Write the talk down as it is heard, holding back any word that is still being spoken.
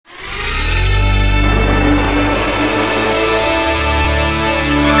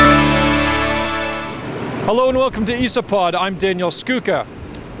Hello and welcome to ESAPod. I'm Daniel Skuka.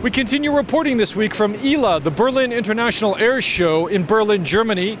 We continue reporting this week from ILA, the Berlin International Airshow in Berlin,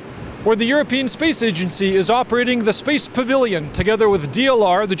 Germany, where the European Space Agency is operating the Space Pavilion together with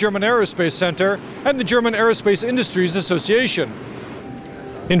DLR, the German Aerospace Center, and the German Aerospace Industries Association.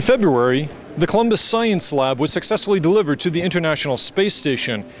 In February, the Columbus Science Lab was successfully delivered to the International Space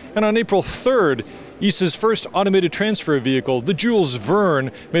Station, and on April 3rd, ESA's first automated transfer vehicle, the Jules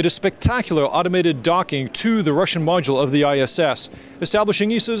Verne, made a spectacular automated docking to the Russian module of the ISS,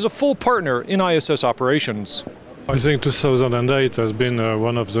 establishing ESA as a full partner in ISS operations. I think 2008 has been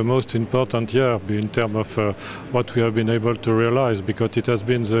one of the most important years in terms of what we have been able to realize, because it has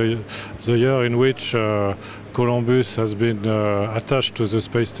been the year in which Columbus has been attached to the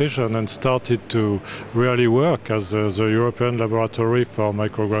space station and started to really work as the European laboratory for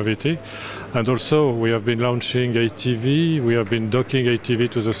microgravity. And also we have been launching ATV, we have been docking ATV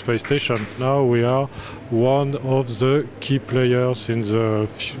to the space station. Now we are one of the key players in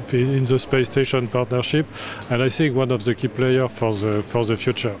the space station partnership, and I think one of the key players for the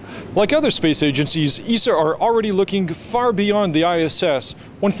future. Like other space agencies, ESA are already looking far beyond the ISS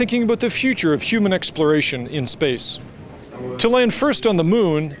when thinking about the future of human exploration in space. To land first on the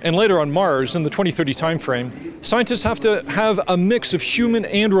Moon and later on Mars in the 2030 timeframe, scientists have to have a mix of human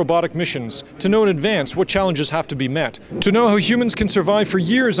and robotic missions to know in advance what challenges have to be met, to know how humans can survive for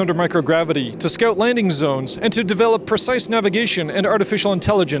years under microgravity, to scout landing zones, and to develop precise navigation and artificial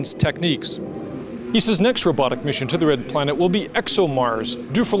intelligence techniques. ESA's next robotic mission to the Red Planet will be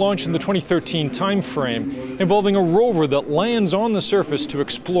ExoMars, due for launch in the 2013 timeframe, involving a rover that lands on the surface to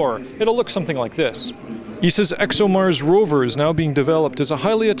explore. It'll look something like this. ESA's ExoMars rover is now being developed as a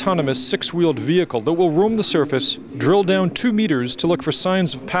highly autonomous six-wheeled vehicle that will roam the surface, drill down 2 meters to look for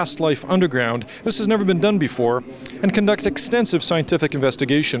signs of past life underground, this has never been done before, and conduct extensive scientific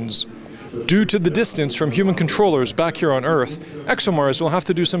investigations. Due to the distance from human controllers back here on Earth, ExoMars will have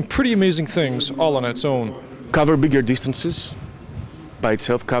to do some pretty amazing things all on its own. Cover bigger distances, by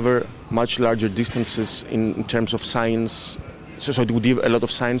itself cover much larger distances in terms of science, so it would give a lot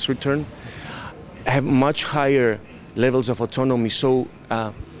of science return. Have much higher levels of autonomy, so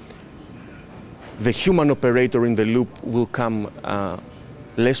the human operator in the loop will come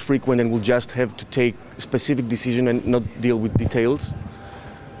less frequent and will just have to take specific decision and not deal with details.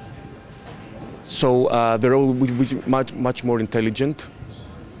 So they're all much more intelligent.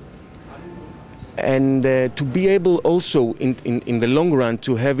 And to be able also in the long run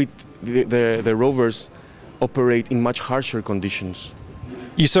to have the rovers operate in much harsher conditions.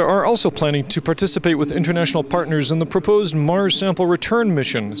 ESA are also planning to participate with international partners in the proposed Mars sample return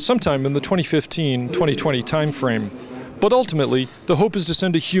mission sometime in the 2015-2020 timeframe. But ultimately, the hope is to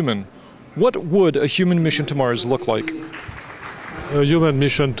send a human. What would a human mission to Mars look like? A human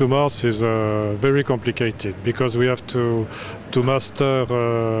mission to Mars is very complicated, because we have to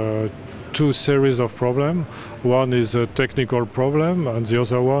master 2 series of problems. One is a technical problem, and the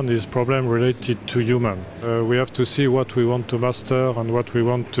other one is problem related to human. We have to see what we want to master and what we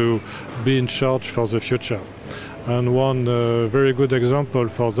want to be in charge for the future. And one very good example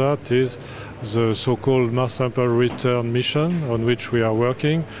for that is the so-called Mars sample return mission on which we are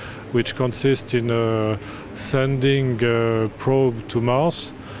working, which consists in sending a probe to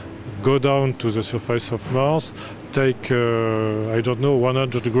Mars, go down to the surface of Mars, take, I don't know,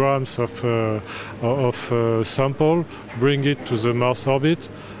 100 grams of sample, bring it to the Mars orbit,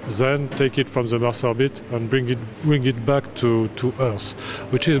 then take it from the Mars orbit and bring it back to Earth,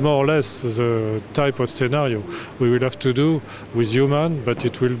 which is more or less the type of scenario we will have to do with human, but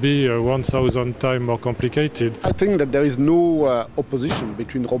it will be 1,000 times more complicated. I think that there is no opposition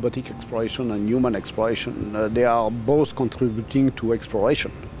between robotic exploration and human exploration. They are both contributing to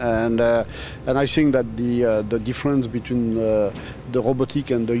exploration, and I think that the difference between the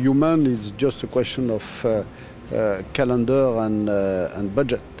robotic and the human is just a question of calendar and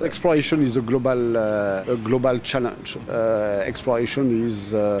budget. Exploration is a global challenge. Exploration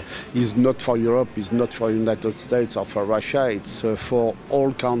is not for Europe, is not for the United States or for Russia. It's for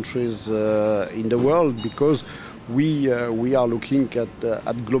all countries in the world, because we are looking at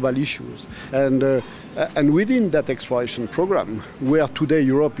global issues. And within that exploration program, where today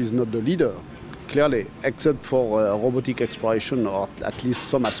Europe is not the leader, clearly, except for robotic exploration, or at least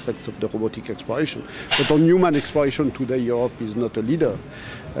some aspects of the robotic exploration. But on human exploration today, Europe is not a leader,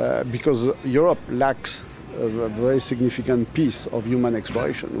 because Europe lacks a very significant piece of human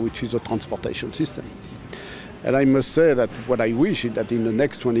exploration, which is a transportation system. And I must say that what I wish is that in the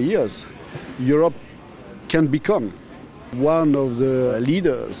next 20 years, Europe can become one of the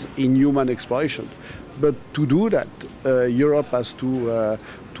leaders in human exploration. But to do that, Europe has to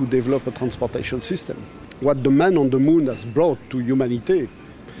develop a transportation system. what the man on the moon has brought to humanity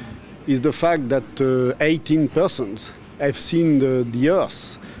is the fact that 18 persons have seen the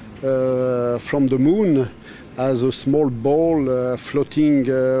Earth from the moon as a small ball floating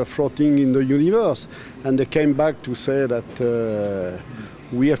in the universe. And they came back to say that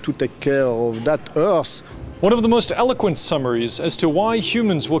we have to take care of that Earth. One of the most eloquent summaries as to why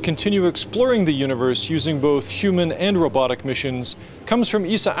humans will continue exploring the universe using both human and robotic missions comes from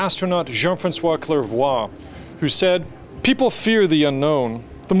ESA astronaut Jean-Francois Clairvoy, who said, "People fear the unknown.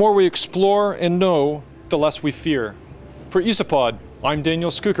 The more we explore and know, the less we fear." For ESAPod, I'm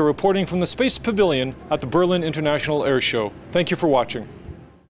Daniel Skuka reporting from the Space Pavilion at the Berlin International Airshow. Thank you for watching.